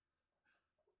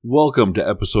Welcome to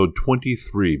episode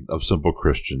 23 of Simple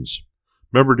Christians.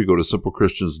 Remember to go to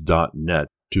simplechristans.net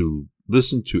to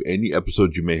listen to any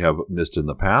episodes you may have missed in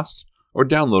the past or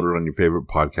download it on your favorite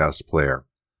podcast player.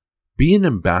 Be an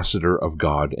ambassador of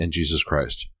God and Jesus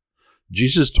Christ.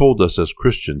 Jesus told us as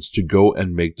Christians to go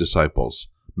and make disciples.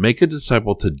 Make a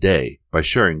disciple today by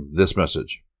sharing this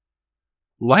message.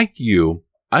 Like you,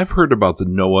 I've heard about the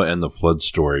Noah and the flood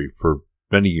story for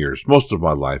many years, most of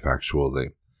my life actually.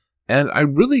 And I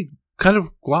really kind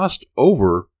of glossed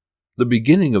over the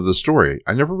beginning of the story.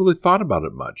 I never really thought about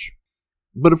it much.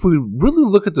 But if we really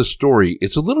look at the story,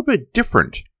 it's a little bit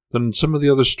different than some of the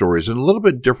other stories and a little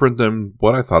bit different than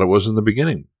what I thought it was in the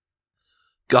beginning.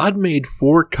 God made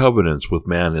 4 covenants with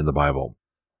man in the Bible.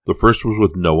 The first was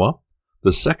with Noah,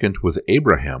 the second with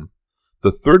Abraham,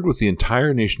 the third with the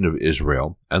entire nation of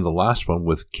Israel, and the last one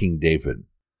with King David.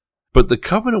 But the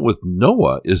covenant with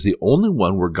Noah is the only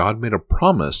one where God made a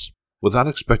promise without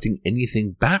expecting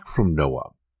anything back from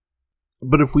Noah.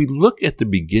 But if we look at the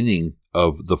beginning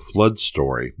of the flood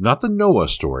story, not the Noah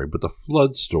story, but the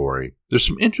flood story, there's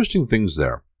some interesting things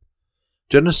there.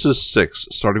 Genesis 6,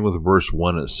 starting with verse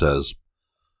 1, it says,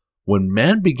 "When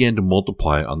man began to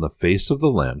multiply on the face of the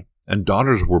land, and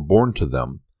daughters were born to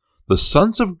them, the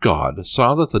sons of God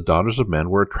saw that the daughters of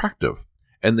man were attractive,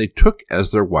 and they took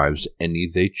as their wives any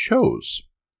they chose."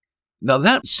 Now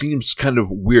that seems kind of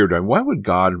weird. Why would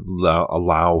God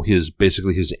allow his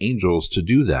angels to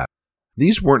do that?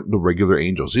 These weren't the regular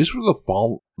angels. These were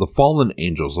the fallen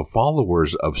angels, the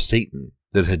followers of Satan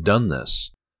that had done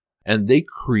this. And they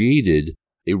created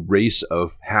a race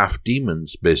of half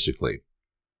demons, basically.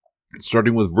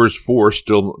 Starting with verse 4,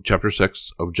 still chapter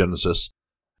 6 of Genesis,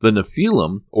 the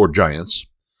Nephilim, or giants,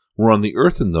 were on the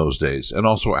earth in those days, and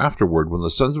also afterward when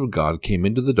the sons of God came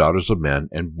into the daughters of men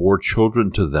and bore children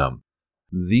to them.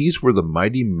 These were the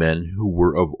mighty men who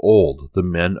were of old, the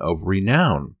men of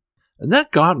renown. And that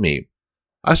got me.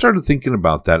 I started thinking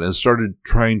about that and started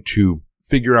trying to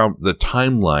figure out the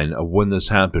timeline of when this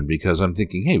happened, because I'm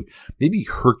thinking, hey, maybe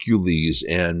Hercules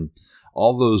and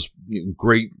all those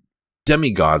great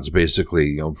demigods,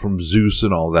 basically, from Zeus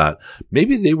and all that,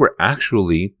 maybe they were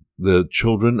actually the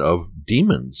children of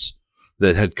demons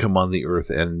that had come on the earth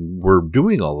and were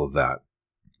doing all of that.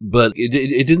 But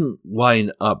it didn't line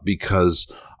up because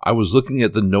I was looking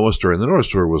at the Noah story, and the Noah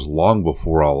story was long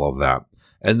before all of that.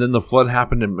 And then the flood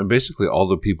happened, and basically all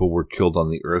the people were killed on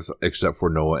the earth except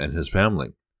for Noah and his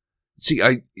family. See,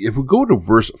 if we go to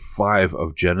verse 5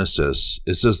 of Genesis,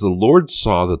 it says, "The Lord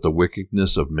saw that the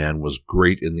wickedness of man was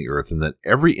great in the earth, and that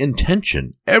every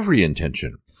intention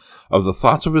of the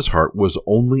thoughts of his heart was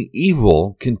only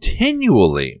evil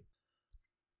continually."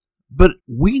 But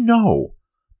we know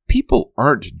people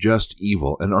aren't just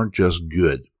evil and aren't just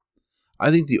good.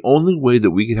 I think the only way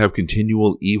that we could have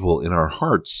continual evil in our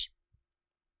hearts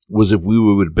was if we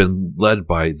would have been led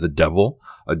by the devil,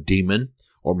 a demon,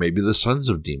 or maybe the sons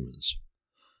of demons.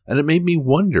 And it made me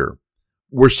wonder,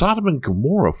 were Sodom and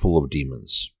Gomorrah full of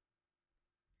demons?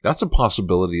 That's a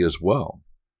possibility as well.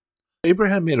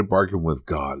 Abraham made a bargain with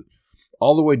God,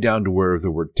 all the way down to where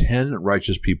there were 10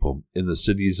 righteous people in the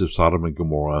cities of Sodom and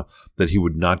Gomorrah, that he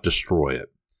would not destroy it.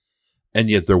 And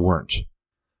yet there weren't.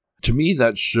 To me,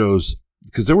 that shows,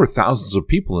 because there were thousands of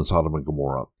people in Sodom and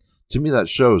Gomorrah, to me that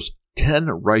shows 10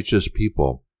 righteous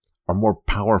people are more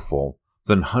powerful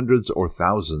than hundreds or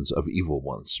thousands of evil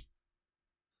ones.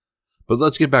 But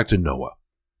let's get back to Noah.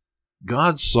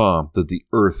 God saw that the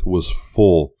earth was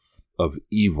full of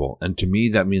evil, and to me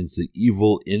that means the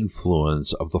evil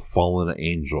influence of the fallen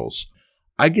angels.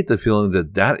 I get the feeling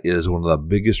that that is one of the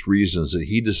biggest reasons that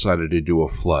he decided to do a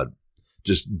flood.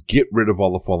 Just get rid of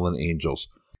all the fallen angels.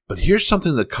 But here's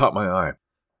something that caught my eye.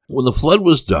 When the flood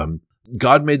was done,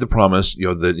 God made the promise,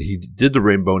 that he did the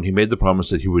rainbow, and he made the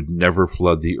promise that he would never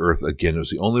flood the earth again. It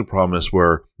was the only promise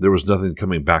where there was nothing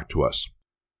coming back to us.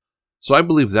 So I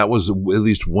believe that was at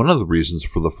least one of the reasons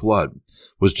for the flood,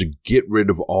 was to get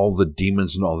rid of all the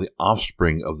demons and all the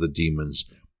offspring of the demons,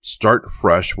 start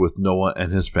fresh with Noah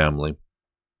and his family.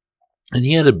 And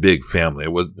he had a big family.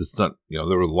 There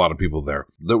were a lot of people there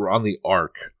that were on the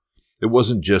ark. It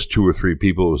wasn't just 2 or 3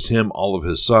 people. It was him, all of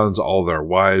his sons, all their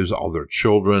wives, all their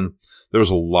children. There was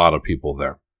a lot of people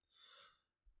there.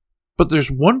 But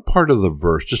there's one part of the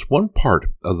verse, just one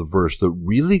part of the verse that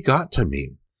really got to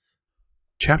me.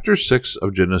 Chapter 6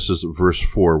 of Genesis, verse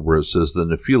 4, where it says, "The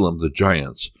Nephilim, the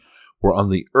giants, were on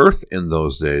the earth in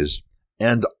those days,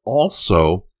 and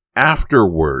also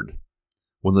afterward,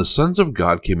 when the sons of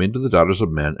God came into the daughters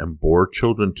of men and bore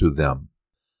children to them."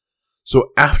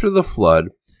 So after the flood,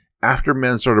 after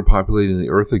man started populating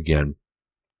the earth again,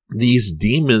 these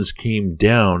demons came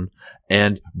down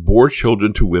and bore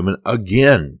children to women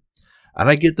again. And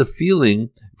I get the feeling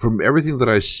from everything that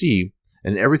I see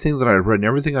and everything that I've read and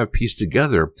everything I've pieced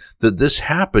together that this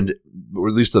happened, or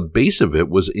at least the base of it,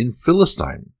 was in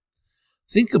Philistine.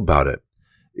 Think about it.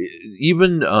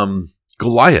 Even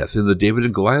Goliath, in the David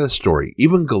and Goliath story,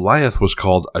 even Goliath was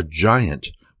called a giant.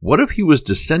 What if he was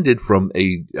descended from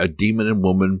a demon and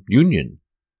woman union?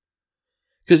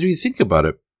 Because if you think about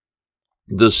it,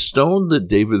 the stone that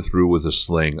David threw with a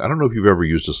sling, I don't know if you've ever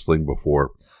used a sling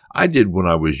before. I did when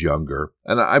I was younger,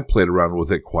 and I played around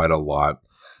with it quite a lot.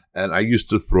 And I used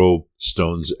to throw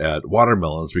stones at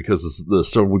watermelons because the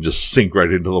stone would just sink right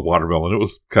into the watermelon. It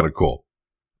was kind of cool.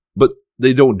 But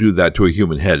they don't do that to a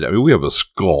human head. I mean, we have a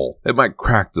skull. It might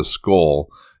crack the skull.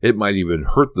 It might even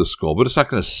hurt the skull, but it's not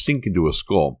going to sink into a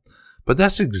skull. But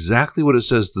that's exactly what it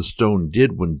says the stone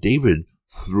did when David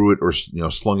threw it or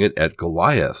slung it at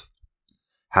Goliath.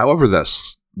 However,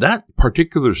 that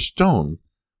particular stone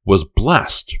was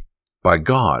blessed by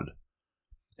God,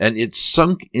 and it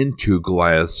sunk into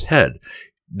Goliath's head.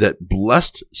 That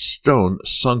blessed stone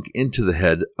sunk into the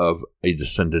head of a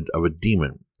descendant of a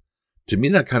demon. To me,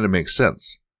 that kind of makes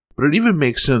sense. But it even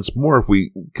makes sense more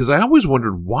because I always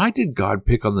wondered, why did God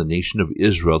pick on the nation of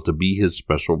Israel to be his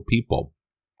special people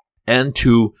and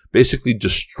to basically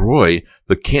destroy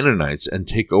the Canaanites and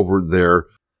take over their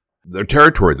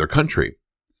territory, their country?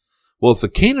 Well, if the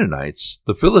Canaanites,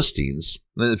 the Philistines,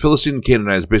 the Philistine and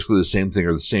Canaanites basically the same thing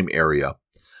or the same area,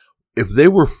 if they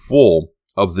were full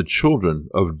of the children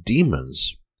of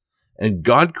demons, and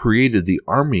God created the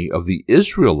army of the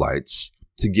Israelites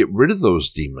to get rid of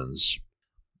those demons,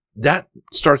 that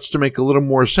starts to make a little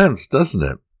more sense, doesn't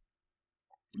it?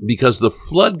 Because the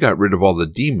flood got rid of all the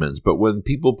demons, but when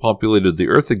people populated the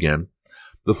earth again,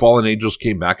 the fallen angels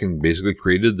came back and basically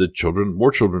created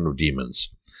more children of demons.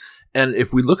 And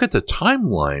if we look at the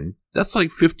timeline, that's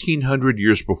like 1,500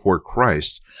 years before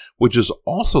Christ, which is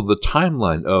also the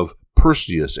timeline of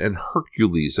Perseus and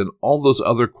Hercules and all those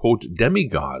other, quote,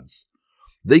 demigods.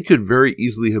 They could very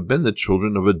easily have been the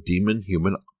children of a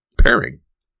demon-human pairing.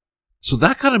 So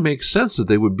that kind of makes sense that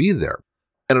they would be there.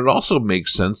 And it also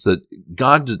makes sense that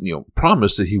God,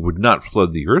 promised that he would not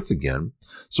flood the earth again.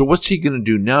 So what's he going to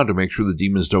do now to make sure the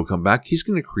demons don't come back? He's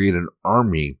going to create an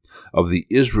army of the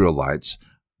Israelites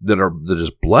that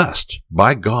is blessed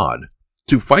by God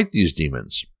to fight these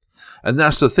demons. And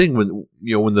that's the thing, when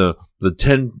the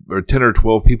 10 or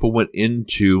 12 people went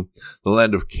into the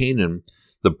land of Canaan,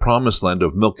 the promised land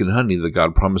of milk and honey that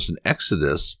God promised in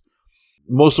Exodus,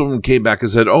 most of them came back and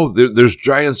said, oh, there's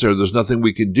giants there, there's nothing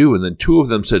we can do. And then 2 of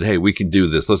them said, hey, we can do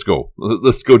this, let's go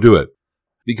do it.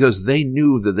 Because they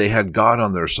knew that they had God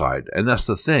on their side. And that's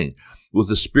the thing, with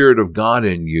the Spirit of God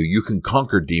in you, you can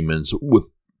conquer demons with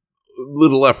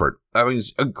little effort. I mean,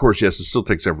 of course, yes, it still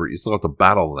takes effort. You still have to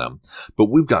battle them.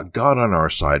 But we've got God on our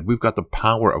side. We've got the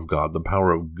power of God, the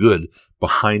power of good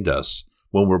behind us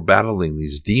when we're battling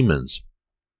these demons.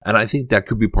 And I think that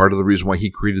could be part of the reason why he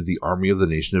created the army of the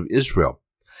nation of Israel.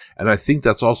 And I think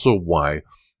that's also why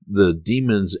the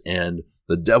demons and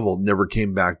the devil never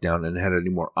came back down and had any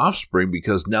more offspring,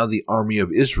 because now the army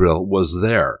of Israel was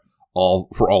there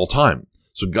for all time.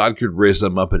 So God could raise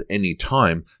them up at any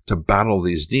time to battle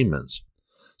these demons.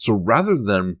 So rather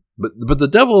than, but the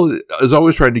devil is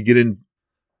always trying to get in,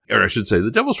 or I should say, the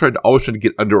devil's always trying to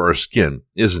get under our skin,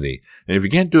 isn't he? And if he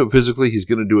can't do it physically, he's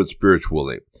going to do it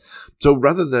spiritually. So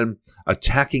rather than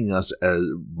attacking us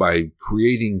by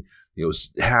creating,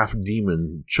 half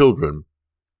demon children,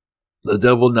 the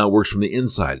devil now works from the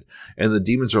inside, and the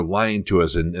demons are lying to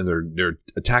us, and they're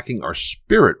attacking our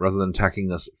spirit rather than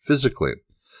attacking us physically.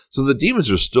 So the demons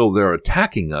are still there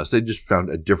attacking us. They just found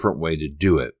a different way to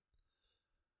do it.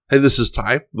 Hey, this is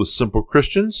Ty with Simple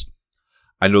Christians.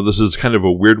 I know this is kind of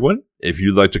a weird one. If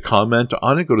you'd like to comment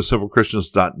on it, go to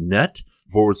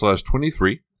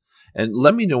simplechristtians.net/23 and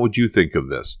let me know what you think of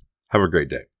this. Have a great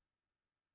day.